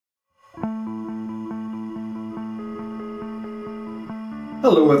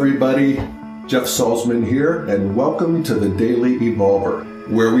Hello everybody, Jeff Salzman here, and welcome to the Daily Evolver,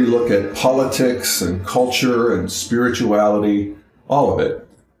 where we look at politics and culture and spirituality, all of it,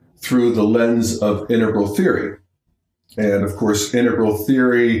 through the lens of integral theory. And of course, integral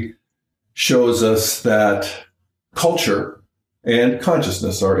theory shows us that culture and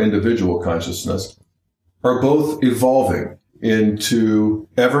consciousness, our individual consciousness, are both evolving into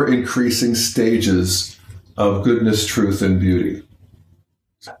ever-increasing stages of goodness, truth, and beauty.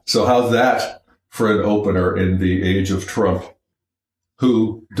 So how's that for an opener in the age of Trump,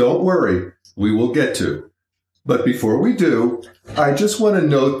 who, don't worry, we will get to. But before we do, I just want to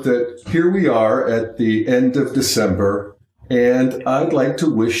note that here we are at the end of December, and I'd like to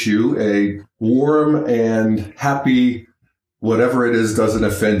wish you a warm and happy, whatever it is doesn't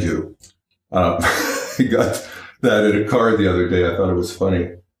offend you. I got that in a card the other day. I thought it was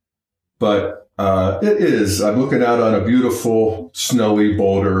funny. But it is. I'm looking out on a beautiful, snowy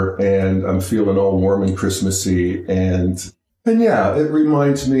Boulder, and I'm feeling all warm and Christmassy. And yeah, it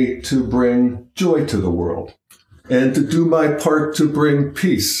reminds me to bring joy to the world and to do my part to bring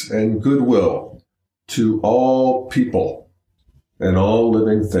peace and goodwill to all people and all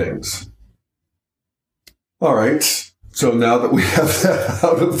living things. All right. So now that we have that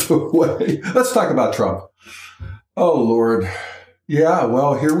out of the way, let's talk about Trump. Oh, Lord. Yeah,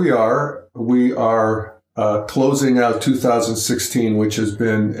 well, here we are. We are closing out 2016, which has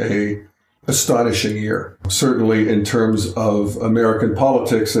been an astonishing year, certainly in terms of American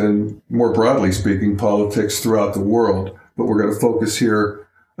politics and, more broadly speaking, politics throughout the world. But we're going to focus here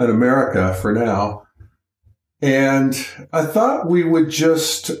on America for now. And I thought we would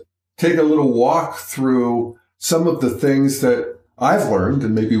just take a little walk through some of the things that I've learned,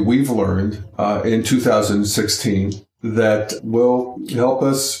 and maybe we've learned in 2016, that will help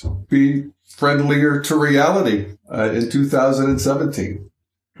us be friendlier to reality in 2017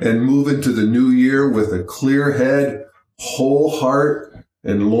 and move into the new year with a clear head, whole heart,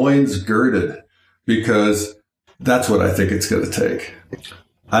 and loins girded, because that's what I think it's going to take.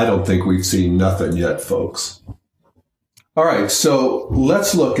 I don't think we've seen nothing yet, folks. All right, so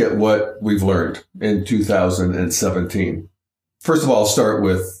let's look at what we've learned in 2017. First of all, I'll start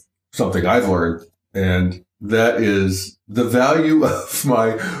with something I've learned, and that is the value of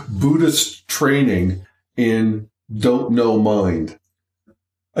my Buddhist training in don't know mind.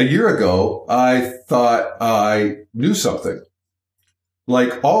 A year ago, I thought I knew something.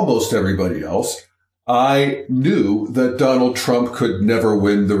 Like almost everybody else, I knew that Donald Trump could never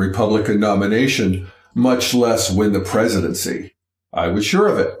win the Republican nomination, much less win the presidency. I was sure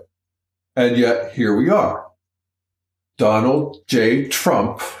of it. And yet, here we are. Donald J.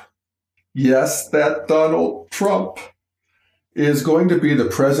 Trump, yes, that Donald Trump, is going to be the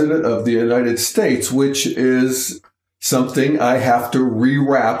president of the United States, which is something I have to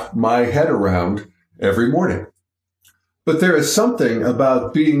rewrap my head around every morning. But there is something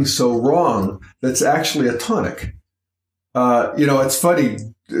about being so wrong that's actually a tonic. It's funny.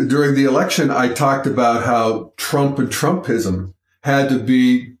 During the election, I talked about how Trump and Trumpism had to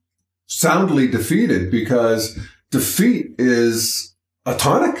be soundly defeated because defeat is a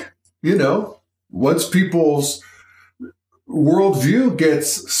tonic. Once people's worldview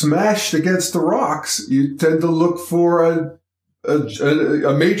gets smashed against the rocks, you tend to look for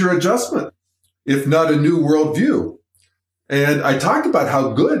a major adjustment, if not a new worldview. And I talked about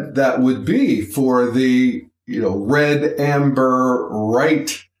how good that would be for the, red, amber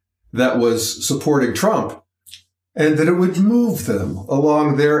right that was supporting Trump, and that it would move them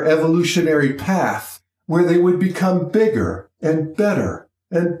along their evolutionary path where they would become bigger and better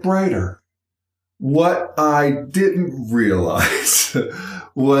and brighter. What I didn't realize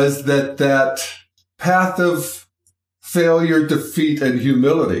was that path of failure, defeat, and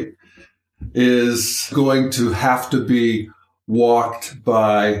humility is going to have to be walked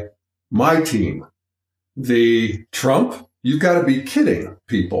by my team. The Trump, you've got to be kidding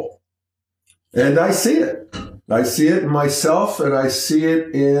people. And I see it. I see it in myself, and I see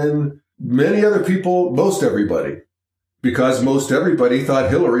it in many other people, most everybody, because most everybody thought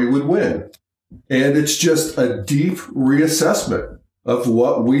Hillary would win. And it's just a deep reassessment of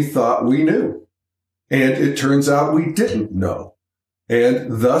what we thought we knew. And it turns out we didn't know.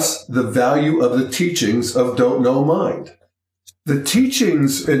 And thus the value of the teachings of don't know mind. The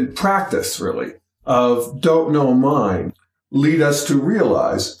teachings and practice, really, of don't know mind lead us to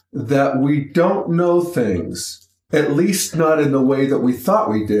realize that we don't know things, at least not in the way that we thought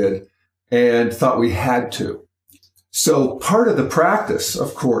we did and thought we had to. So part of the practice,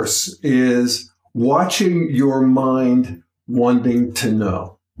 of course, is watching your mind wanting to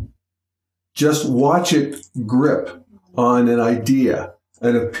know. Just watch it grip on an idea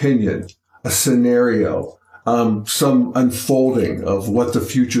an opinion, a scenario, some unfolding of what the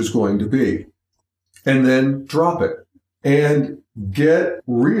future is going to be, and then drop it and get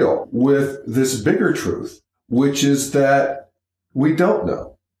real with this bigger truth, which is that we don't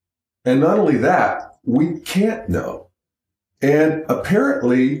know. And not only that, we can't know. And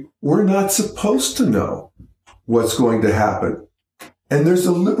apparently, we're not supposed to know what's going to happen. And there's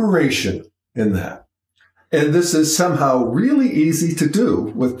a liberation in that. And this is somehow really easy to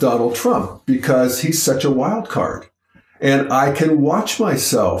do with Donald Trump because he's such a wild card. And I can watch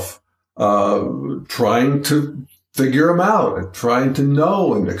myself trying to figure him out and trying to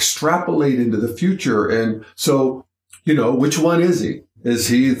know and extrapolate into the future. And so, which one is he? Is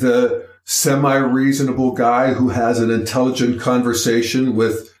he the semi-reasonable guy who has an intelligent conversation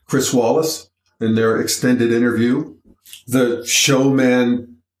with Chris Wallace in their extended interview? The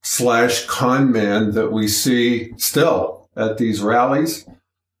showman / con man that we see still at these rallies?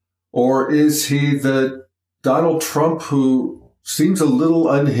 Or is he the Donald Trump who seems a little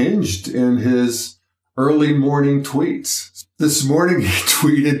unhinged in his early morning tweets? This morning he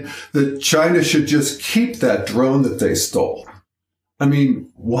tweeted that China should just keep that drone that they stole. I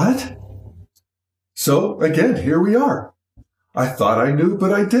mean, what? So again, here we are. I thought I knew,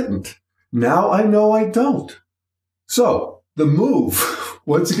 but I didn't. Now I know I don't. So the move,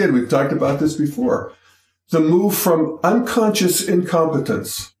 once again, we've talked about this before, the move from unconscious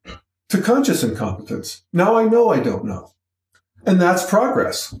incompetence to conscious incompetence. Now I know I don't know. And that's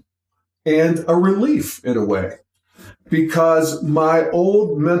progress and a relief in a way, because my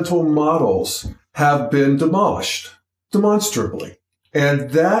old mental models have been demolished demonstrably. And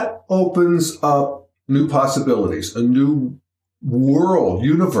that opens up new possibilities, a new world,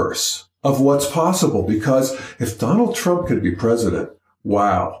 universe of what's possible. Because if Donald Trump could be president,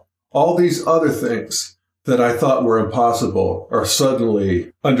 wow, all these other things that I thought were impossible are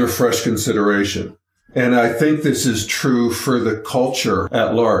suddenly under fresh consideration. And I think this is true for the culture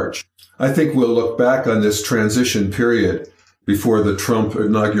at large. I think we'll look back on this transition period before the Trump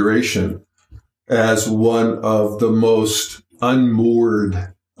inauguration as one of the most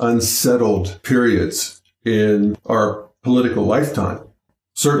unmoored, unsettled periods in our political lifetime.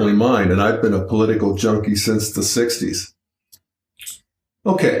 Certainly mine, and I've been a political junkie since the 60s.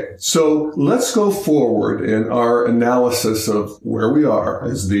 Okay, so let's go forward in our analysis of where we are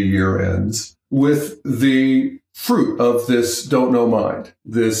as the year ends with the fruit of this don't know mind,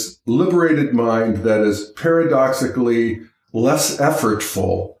 this liberated mind that is paradoxically less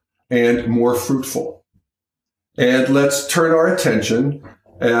effortful and more fruitful. And let's turn our attention,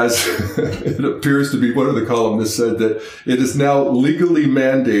 as it appears to be one of the columnists said, that it is now legally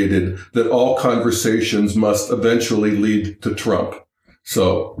mandated that all conversations must eventually lead to Trump.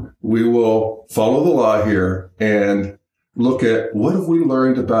 So we will follow the law here and look at what have we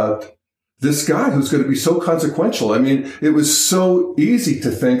learned about this guy who's going to be so consequential. I mean, it was so easy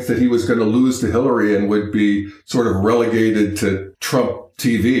to think that he was going to lose to Hillary and would be sort of relegated to Trump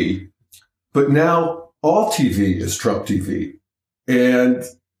TV. But now all TV is Trump TV. And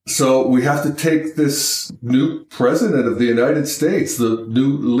so we have to take this new president of the United States, the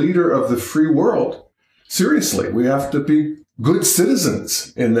new leader of the free world, seriously. We have to be good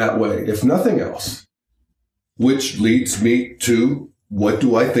citizens in that way, if nothing else. Which leads me to, what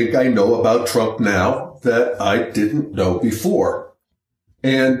do I think I know about Trump now that I didn't know before?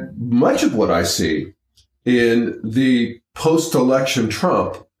 And much of what I see in the post-election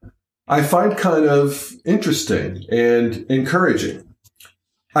Trump, I find kind of interesting and encouraging.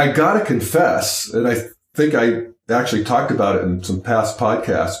 I gotta confess, and I think I actually talked about it in some past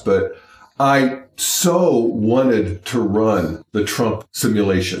podcasts, but I so wanted to run the Trump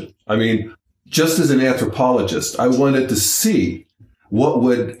simulation. I mean, just as an anthropologist, I wanted to see what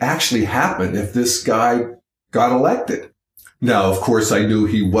would actually happen if this guy got elected. Now, of course, I knew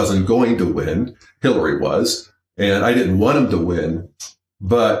he wasn't going to win. Hillary was, and I didn't want him to win.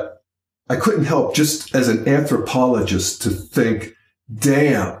 But I couldn't help, just as an anthropologist, to think,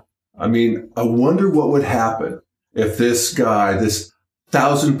 damn, I mean, I wonder what would happen if this guy, this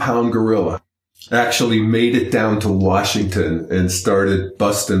 1,000-pound gorilla, actually made it down to Washington and started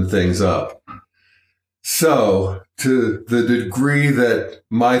busting things up. So, to the degree that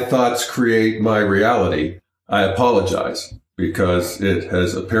my thoughts create my reality, I apologize, because it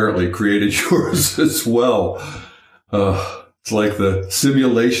has apparently created yours as well. It's like the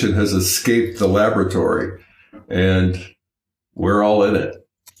simulation has escaped the laboratory, and we're all in it.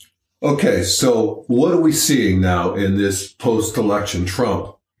 Okay, so what are we seeing now in this post-election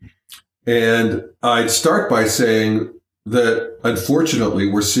Trump? And I'd start by saying that, unfortunately,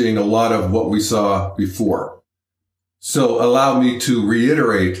 we're seeing a lot of what we saw before. So allow me to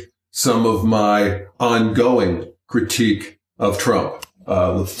reiterate some of my ongoing critique of Trump,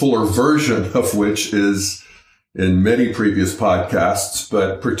 the fuller version of which is in many previous podcasts,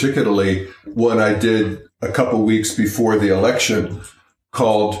 but particularly one I did a couple weeks before the election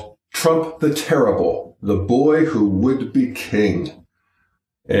called Trump the Terrible, the Boy Who Would Be King.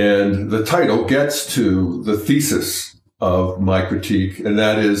 And the title gets to the thesis of my critique, and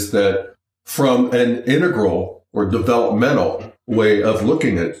that is that from an integral or developmental way of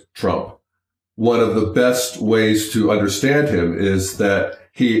looking at Trump, one of the best ways to understand him is that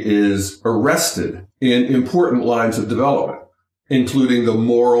he is arrested in important lines of development, including the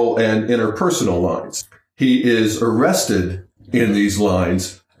moral and interpersonal lines. He is arrested in these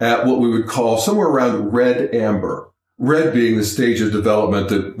lines at what we would call somewhere around red amber. Red being the stage of development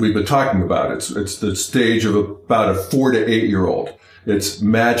that we've been talking about. It's the stage of about a 4 to 8 year old. It's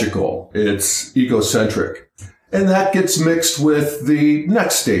magical. It's egocentric. And that gets mixed with the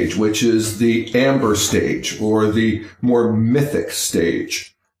next stage, which is the amber stage or the more mythic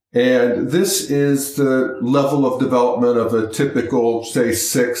stage. And this is the level of development of a typical, say,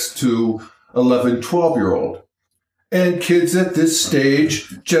 6 to 11, 12-year-old. And kids at this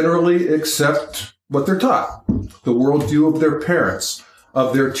stage generally accept what they're taught, the worldview of their parents,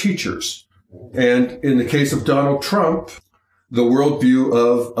 of their teachers. And in the case of Donald Trump, the worldview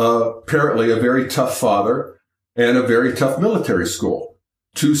of apparently a very tough father and a very tough military school.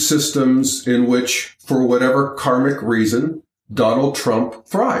 Two systems in which, for whatever karmic reason, Donald Trump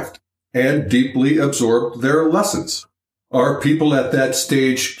thrived and deeply absorbed their lessons. Are people at that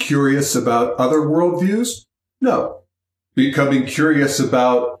stage curious about other worldviews? No. Becoming curious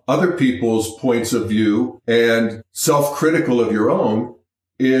about other people's points of view and self-critical of your own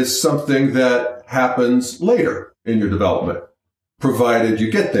is something that happens later in your development, provided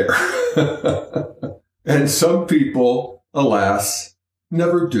you get there. And some people, alas,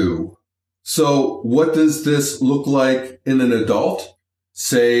 never do. So what does this look like in an adult?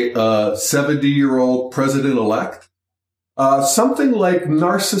 Say a 70-year-old president-elect? Something like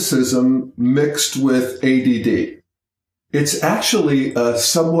narcissism mixed with ADD. It's actually a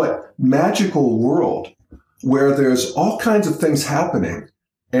somewhat magical world where there's all kinds of things happening,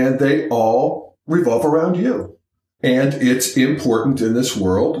 and they all revolve around you. And it's important in this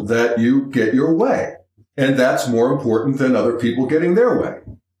world that you get your way. And that's more important than other people getting their way.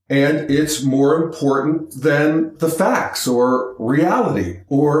 And it's more important than the facts or reality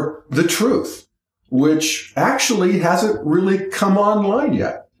or the truth, which actually hasn't really come online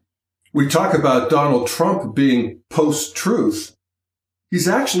yet. We talk about Donald Trump being post-truth. He's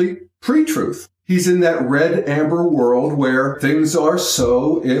actually pre-truth. He's in that red amber world where things are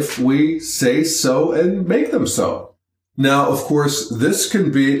so if we say so and make them so. Now, of course, this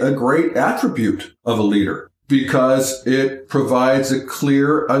can be a great attribute of a leader because it provides a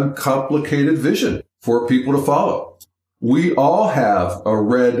clear, uncomplicated vision for people to follow. We all have a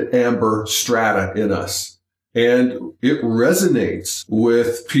red amber strata in us, and it resonates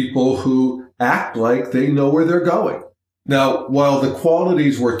with people who act like they know where they're going. Now, while the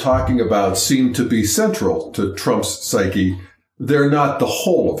qualities we're talking about seem to be central to Trump's psyche, they're not the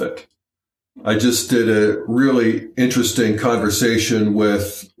whole of it. I just did a really interesting conversation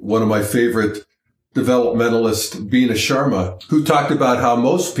with one of my favorite developmentalists, Beena Sharma, who talked about how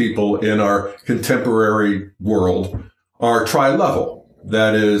most people in our contemporary world are tri-level.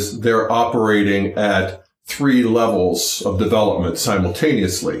 That is, they're operating at 3 levels of development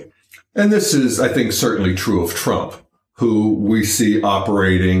simultaneously. And this is, I think, certainly true of Trump, who we see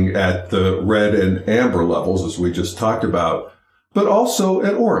operating at the red and amber levels, as we just talked about, but also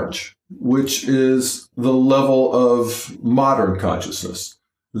at orange, which is the level of modern consciousness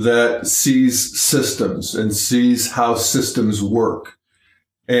that sees systems and sees how systems work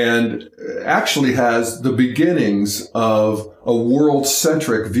and actually has the beginnings of a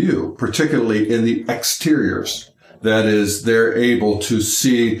world-centric view, particularly in the exteriors. That is, they're able to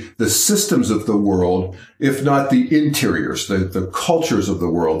see the systems of the world, if not the interiors, the cultures of the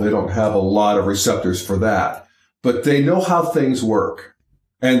world. They don't have a lot of receptors for that, but they know how things work.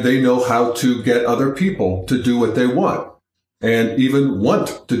 And they know how to get other people to do what they want and even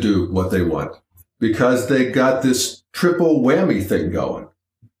want to do what they want because they got this triple whammy thing going.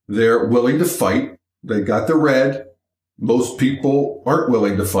 They're willing to fight. They got the red. Most people aren't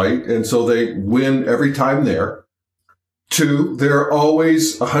willing to fight, and so they win every time there. 2, they're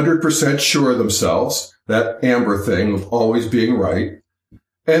always 100% sure of themselves, that amber thing of always being right.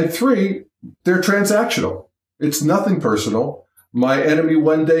 And 3, they're transactional. It's nothing personal. My enemy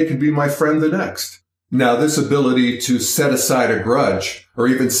one day could be my friend the next. Now, this ability to set aside a grudge, or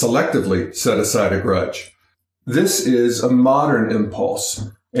even selectively set aside a grudge, This is a modern impulse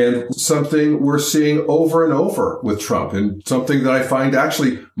and something we're seeing over and over with Trump, and something that I find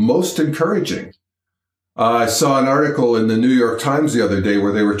actually most encouraging. I saw an article in the New York Times the other day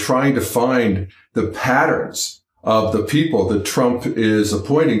where they were trying to find the patterns of the people that Trump is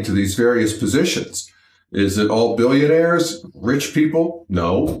appointing to these various positions. Is it all billionaires, rich people?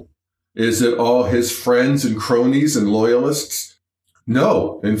 No. Is it all his friends and cronies and loyalists?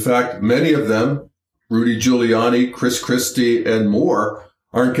 No. In fact, many of them, Rudy Giuliani, Chris Christie, and more,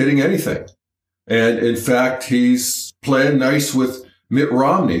 aren't getting anything. And in fact, he's playing nice with Mitt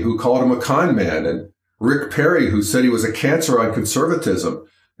Romney, who called him a con man, and Rick Perry, who said he was a cancer on conservatism,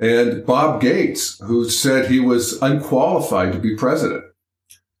 and Bob Gates, who said he was unqualified to be president.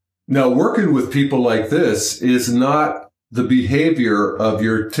 Now, working with people like this is not the behavior of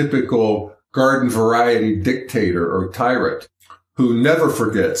your typical garden variety dictator or tyrant who never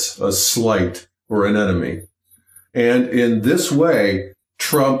forgets a slight or an enemy. And in this way,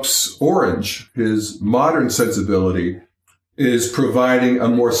 Trump's orange, his modern sensibility, is providing a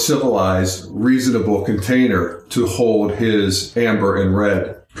more civilized, reasonable container to hold his amber and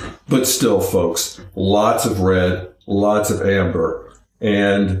red. But still, folks, lots of red, lots of amber.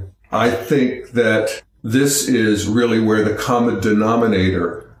 And I think that this is really where the common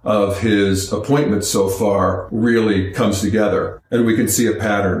denominator of his appointments so far really comes together. And we can see a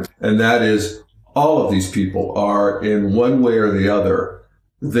pattern. And that is all of these people are, in one way or the other,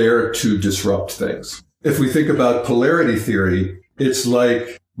 there to disrupt things. If we think about polarity theory, it's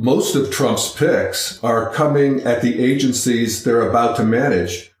like most of Trump's picks are coming at the agencies they're about to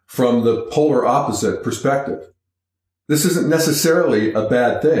manage from the polar opposite perspective. This isn't necessarily a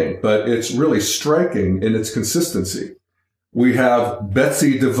bad thing, but it's really striking in its consistency. We have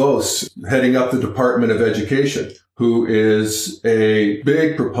Betsy DeVos heading up the Department of Education, who is a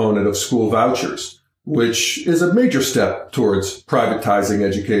big proponent of school vouchers, which is a major step towards privatizing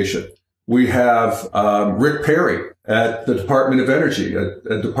education. We have Rick Perry at the Department of Energy,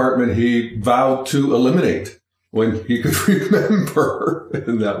 a department he vowed to eliminate when he could remember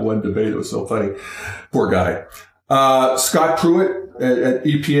in that one debate. It was so funny. Poor guy. Scott Pruitt at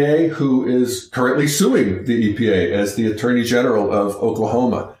EPA, who is currently suing the EPA as the Attorney General of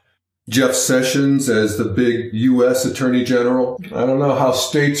Oklahoma. Jeff Sessions as the big U.S. Attorney General. I don't know how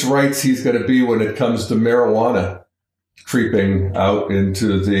states' rights he's going to be when it comes to marijuana creeping out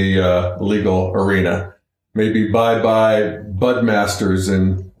into the legal arena. Maybe bye-bye Budmasters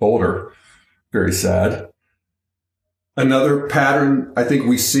in Boulder. Very sad. Another pattern I think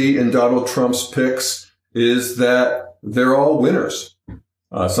we see in Donald Trump's picks is that they're all winners.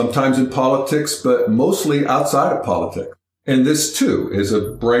 Sometimes in politics, but mostly outside of politics. And this, too, is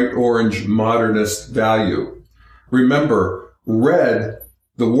a bright orange modernist value. Remember, red,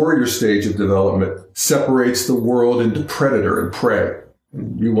 the warrior stage of development, separates the world into predator and prey.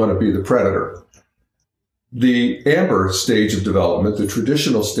 You want to be the predator. The amber stage of development, the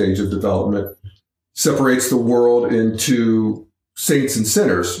traditional stage of development, separates the world into saints and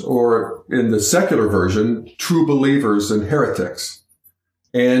sinners, or in the secular version, true believers and heretics.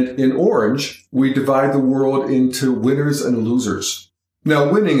 And in orange, we divide the world into winners and losers. Now,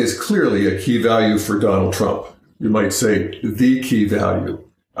 winning is clearly a key value for Donald Trump. You might say the key value.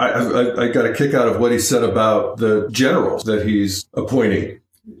 I got a kick out of what he said about the generals that he's appointing,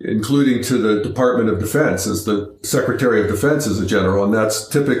 including to the Department of Defense, as the Secretary of Defense is a general, and that's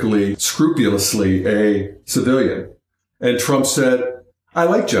typically scrupulously a civilian. And Trump said, I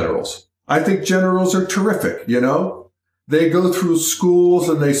like generals. I think generals are terrific, you know? They go through schools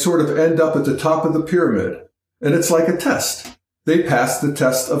and they sort of end up at the top of the pyramid. And it's like a test. They pass the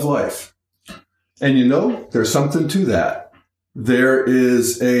test of life. And you know, there's something to that. There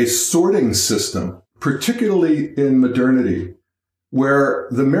is a sorting system, particularly in modernity, where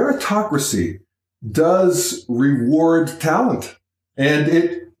the meritocracy does reward talent. And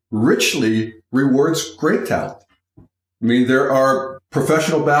it richly rewards great talent. I mean, there are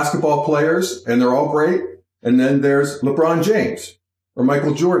professional basketball players, and they're all great. And then there's LeBron James or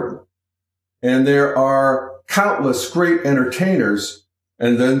Michael Jordan. And there are countless great entertainers.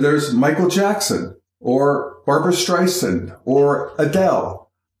 And then there's Michael Jackson or Barbra Streisand or Adele.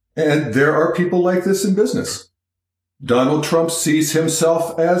 And there are people like this in business. Donald Trump sees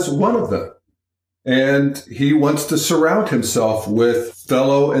himself as one of them. And he wants to surround himself with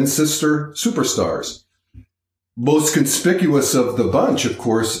fellow and sister superstars. Most conspicuous of the bunch, of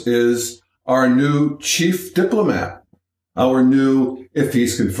course, is our new chief diplomat, our new, if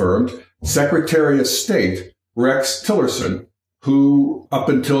he's confirmed, Secretary of State, Rex Tillerson, who up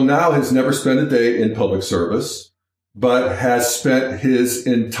until now has never spent a day in public service, but has spent his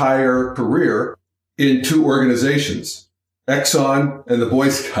entire career in two organizations, Exxon and the Boy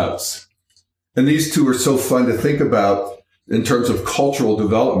Scouts. And these two are so fun to think about in terms of cultural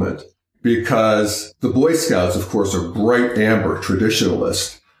development, because the Boy Scouts, of course, are bright amber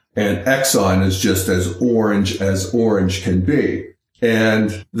traditionalists, and Exxon is just as orange can be.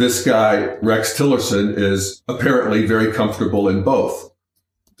 And this guy, Rex Tillerson, is apparently very comfortable in both.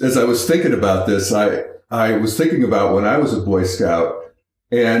 As I was thinking about this, I was thinking about when I was a Boy Scout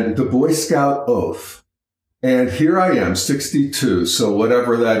and the Boy Scout oath. And here I am, 62, so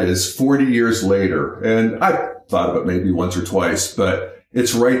whatever that is, 40 years later. And I thought of it maybe once or twice, but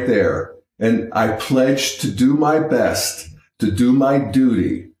it's right there. And I pledge to do my best, to do my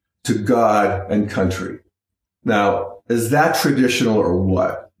duty to God and country. Now, is that traditional or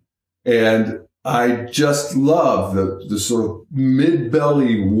what? And I just love the sort of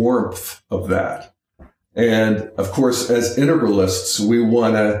mid-belly warmth of that. And of course, as integralists, we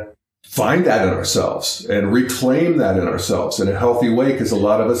want to find that in ourselves and reclaim that in ourselves in a healthy way, because a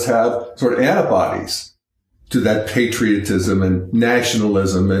lot of us have sort of antibodies to that patriotism and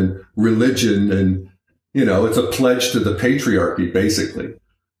nationalism and religion. And, you know, it's a pledge to the patriarchy, basically.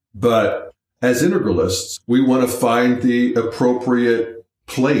 But as integralists, we want to find the appropriate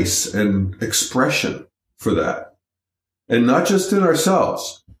place and expression for that. And not just in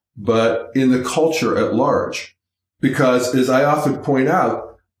ourselves, but in the culture at large. Because, as I often point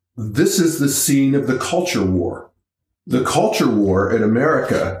out, this is the scene of the culture war. The culture war in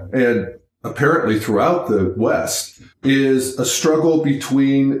America, and apparently throughout the West, is a struggle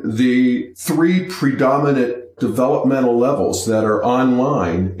between the three predominant developmental levels that are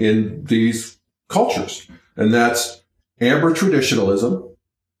online in these cultures. And that's amber traditionalism,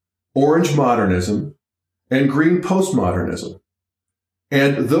 orange modernism, and green postmodernism.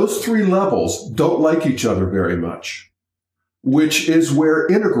 And those three levels don't like each other very much, which is where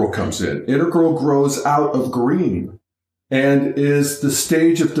integral comes in. Integral grows out of green and is the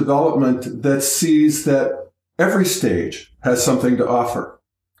stage of development that sees that every stage has something to offer,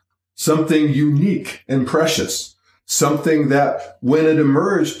 something unique and precious, something that when it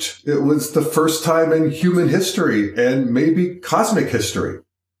emerged, it was the first time in human history and maybe cosmic history.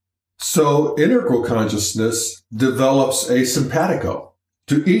 So integral consciousness develops a simpatico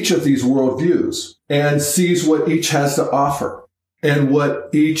to each of these worldviews and sees what each has to offer and what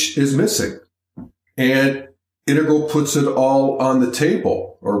each is missing. And integral puts it all on the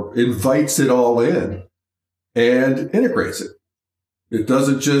table or invites it all in and integrates it. It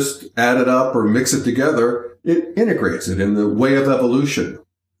doesn't just add it up or mix it together. It integrates it in the way of evolution,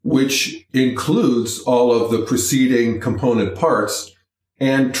 which includes all of the preceding component parts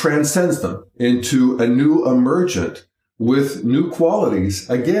and transcends them into a new emergent with new qualities,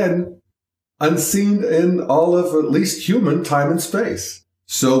 again, unseen in all of at least human time and space.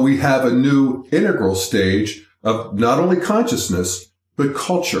 So we have a new integral stage of not only consciousness, but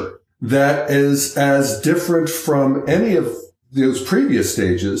culture that is as different from any of those previous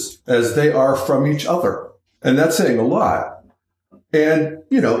stages as they are from each other. And that's saying a lot. And,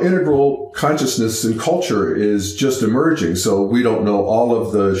 you know, integral consciousness and culture is just emerging. So we don't know all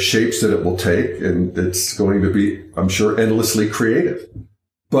of the shapes that it will take. And it's going to be, I'm sure, endlessly creative.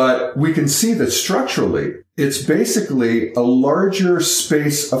 But we can see that structurally, it's basically a larger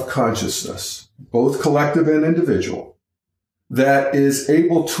space of consciousness, both collective and individual, that is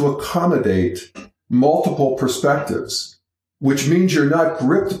able to accommodate multiple perspectives, which means you're not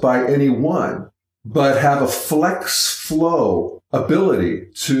gripped by any one, but have a flex flow ability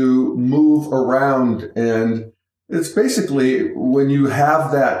to move around. And it's basically when you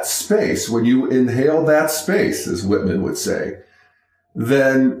have that space, when you inhale that space, as Whitman would say,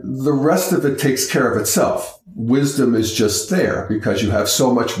 then the rest of it takes care of itself. Wisdom is just there because you have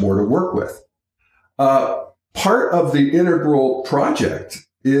so much more to work with. Part of the integral project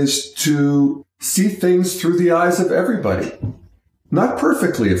is to see things through the eyes of everybody. Not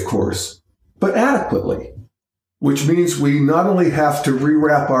perfectly, of course, but adequately, which means we not only have to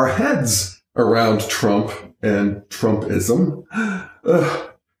rewrap our heads around Trump and Trumpism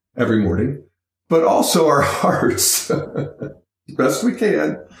every morning, but also our hearts, as best we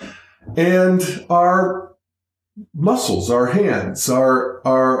can, and our muscles, our hands,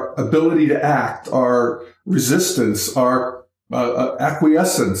 our ability to act, our resistance, our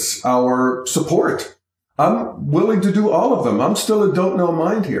acquiescence, our support. I'm willing to do all of them. I'm still a don't know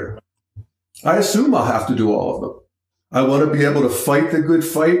mind here. I assume I'll have to do all of them. I want to be able to fight the good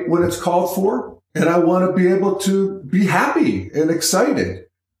fight when it's called for. And I want to be able to be happy and excited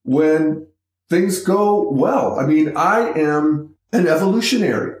when things go well. I mean, I am an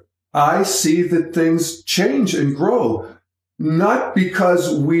evolutionary. I see that things change and grow, not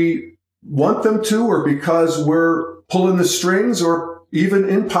because we want them to, or because we're pulling the strings, or even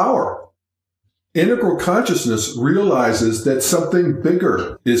in power. Integral consciousness realizes that something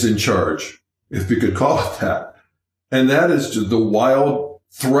bigger is in charge, if we could call it that. And that is the wild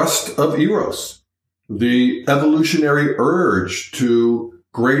thrust of Eros, the evolutionary urge to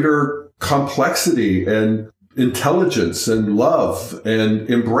greater complexity and intelligence and love and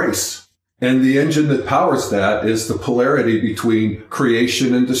embrace. And the engine that powers that is the polarity between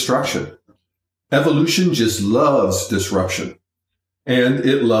creation and destruction. Evolution just loves disruption, and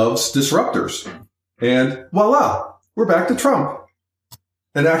it loves disruptors. And voila, we're back to Trump.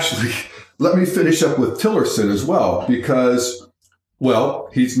 And actually, let me finish up with Tillerson as well, because, well,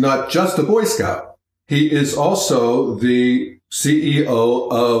 he's not just a Boy Scout. He is also the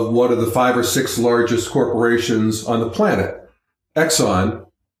CEO of one of the 5 or 6 largest corporations on the planet, Exxon,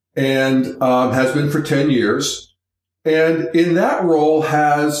 and has been for 10 years. And in that role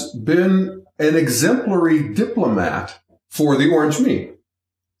has been an exemplary diplomat for the orange meat.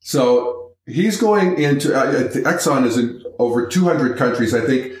 So he's going into, Exxon is in over 200 countries. I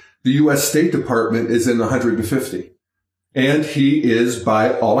think the U.S. State Department is in 150. And he is,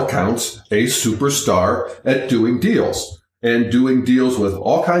 by all accounts, a superstar at doing deals, and doing deals with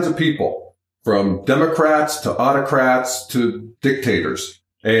all kinds of people, from Democrats to autocrats to dictators,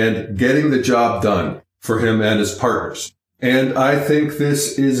 and getting the job done for him and his partners. And I think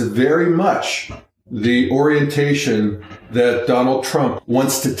this is very much the orientation that Donald Trump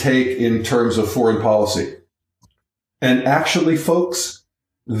wants to take in terms of foreign policy. And actually, folks,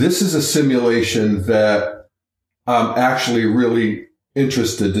 this is a simulation that I'm actually really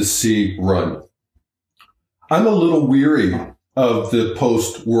interested to see run. I'm a little weary of the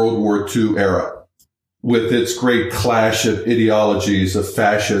post-World War II era, with its great clash of ideologies of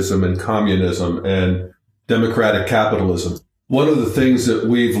fascism and communism and democratic capitalism. One of the things that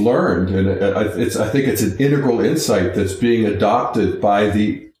we've learned, and I think it's an integral insight that's being adopted by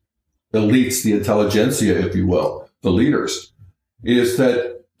the elites, the intelligentsia, if you will, the leaders, is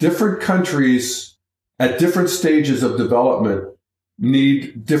that different countries at different stages of development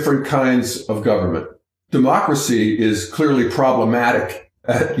need different kinds of government. Democracy is clearly problematic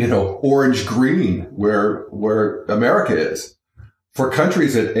at, orange-green, where America is. For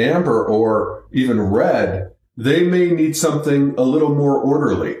countries at amber or even red, they may need something a little more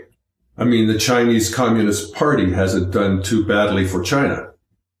orderly. I mean, the Chinese Communist Party hasn't done too badly for China.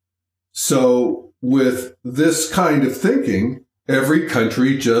 So with this kind of thinking, every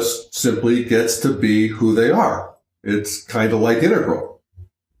country just simply gets to be who they are. It's kind of like integral.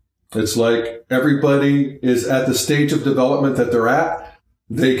 It's like everybody is at the stage of development that they're at.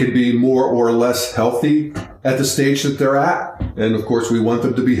 They can be more or less healthy at the stage that they're at. And of course, we want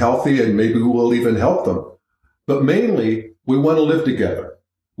them to be healthy, and maybe we'll even help them. But mainly, we want to live together.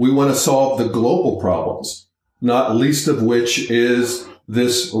 We want to solve the global problems, not least of which is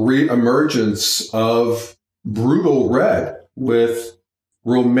this re-emergence of brutal red with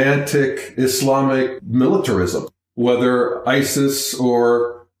romantic Islamic militarism, whether ISIS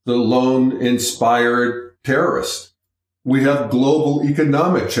or the lone-inspired terrorist. We have global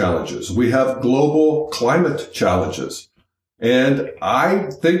economic challenges. We have global climate challenges. And I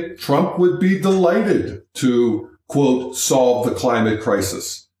think Trump would be delighted to, quote, solve the climate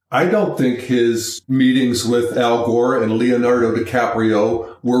crisis. I don't think his meetings with Al Gore and Leonardo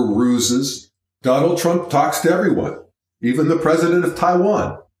DiCaprio were ruses. Donald Trump talks to everyone, even the president of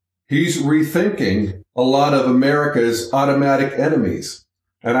Taiwan. He's rethinking a lot of America's automatic enemies.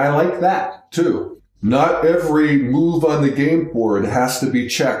 And I like that, too. Not every move on the game board has to be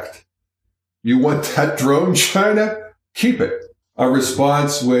checked. You want that drone, China? Keep it. A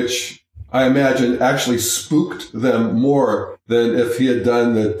response which I imagine actually spooked them more than if he had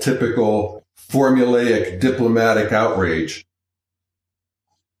done the typical formulaic diplomatic outrage.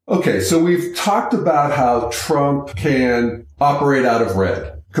 Okay, so we've talked about how Trump can operate out of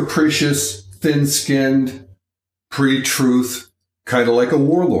red. Capricious, thin-skinned, pre-truth, kind of like a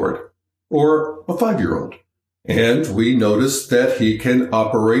warlord or a 5-year-old. And we notice that he can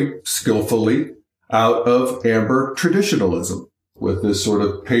operate skillfully out of amber traditionalism with this sort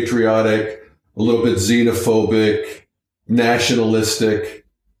of patriotic, a little bit xenophobic, nationalistic,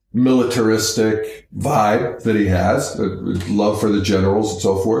 militaristic vibe that he has, love for the generals and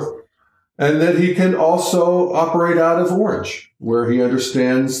so forth. And that he can also operate out of orange, where he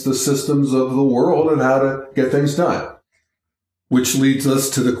understands the systems of the world and how to get things done. Which leads us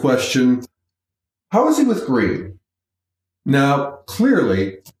to the question, how is he with green? Now,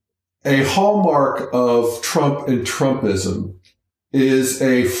 clearly, a hallmark of Trump and Trumpism is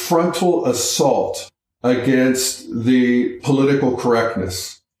a frontal assault against the political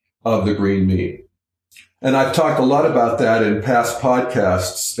correctness of the green meme. And I've talked a lot about that in past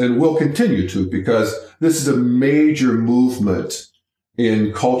podcasts and will continue to, because this is a major movement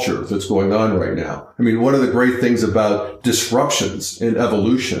in culture that's going on right now. I mean, one of the great things about disruptions in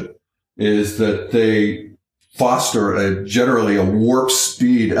evolution is that they foster generally a warp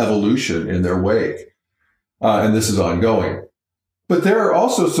speed evolution in their wake. And this is ongoing. But there are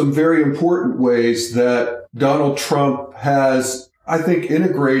also some very important ways that Donald Trump has, I think,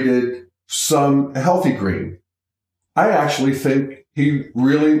 integrated some healthy green. I actually think he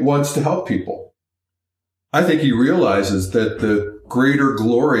really wants to help people. I think he realizes that the greater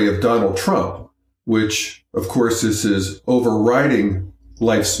glory of Donald Trump, which of course is his overriding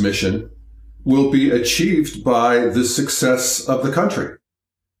life's mission, will be achieved by the success of the country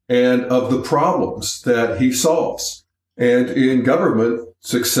and of the problems that he solves. And in government,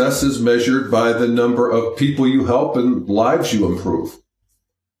 success is measured by the number of people you help and lives you improve.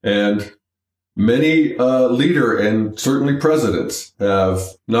 And many leader and certainly presidents have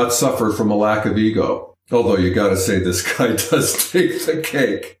not suffered from a lack of ego, although you got to say this guy does take the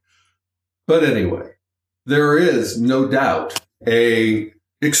cake. But anyway, there is no doubt a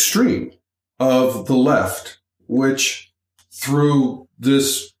extreme of the left, which through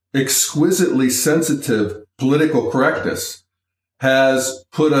this exquisitely sensitive political correctness has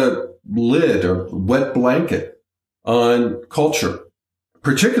put a lid or wet blanket on culture,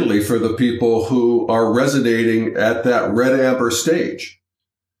 particularly for the people who are resonating at that red amber stage.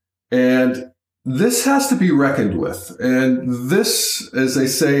 And this has to be reckoned with. And this, as they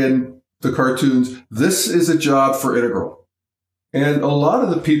say in the cartoons, this is a job for Integral. And a lot of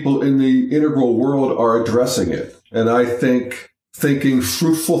the people in the integral world are addressing it. And I think thinking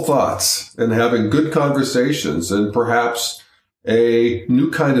fruitful thoughts and having good conversations and perhaps a new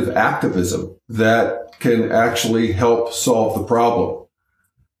kind of activism that can actually help solve the problem.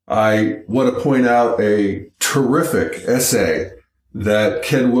 I want to point out a terrific essay that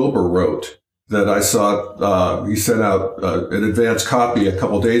Ken Wilber wrote that I saw. He sent out an advance copy a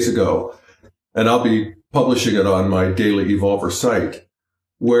couple days ago, and I'll be publishing it on my Daily Evolver site,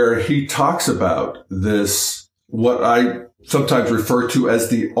 where he talks about this, what I sometimes refer to as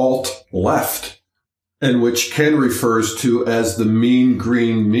the alt-left, and which Ken refers to as the mean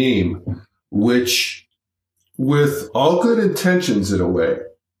green meme, which, with all good intentions in a way,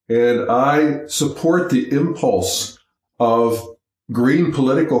 and I support the impulse of green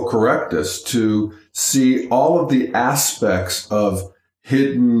political correctness to see all of the aspects of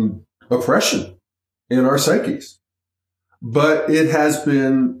hidden oppression in our psyches. But it has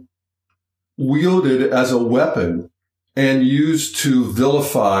been wielded as a weapon and used to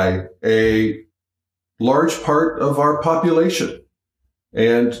vilify a large part of our population.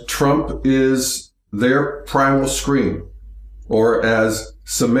 And Trump is their primal scream, or as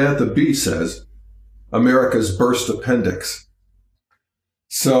Samantha Bee says, America's burst appendix.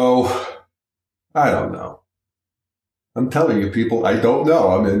 So, I don't know. I'm telling you, people, I don't know.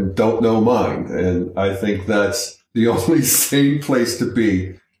 I'm in don't know mind. And I think that's the only sane place to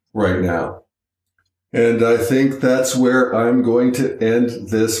be right now. And I think that's where I'm going to end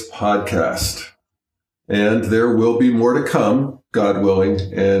this podcast. And there will be more to come, God willing,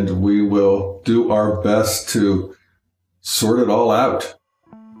 and we will do our best to sort it all out.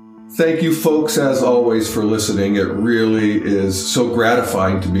 Thank you, folks, as always, for listening. It really is so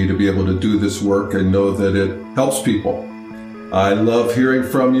gratifying to me to be able to do this work and know that it helps people. I love hearing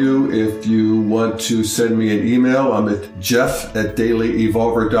from you. If you want to send me an email, I'm at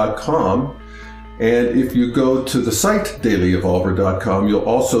jeff@dailyevolver.com. And if you go to the site dailyevolver.com, you'll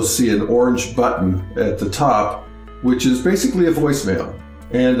also see an orange button at the top, which is basically a voicemail.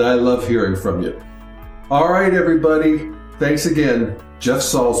 And I love hearing from you. All right, everybody. Thanks again. Jeff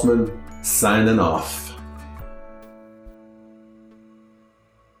Salzman, signing off.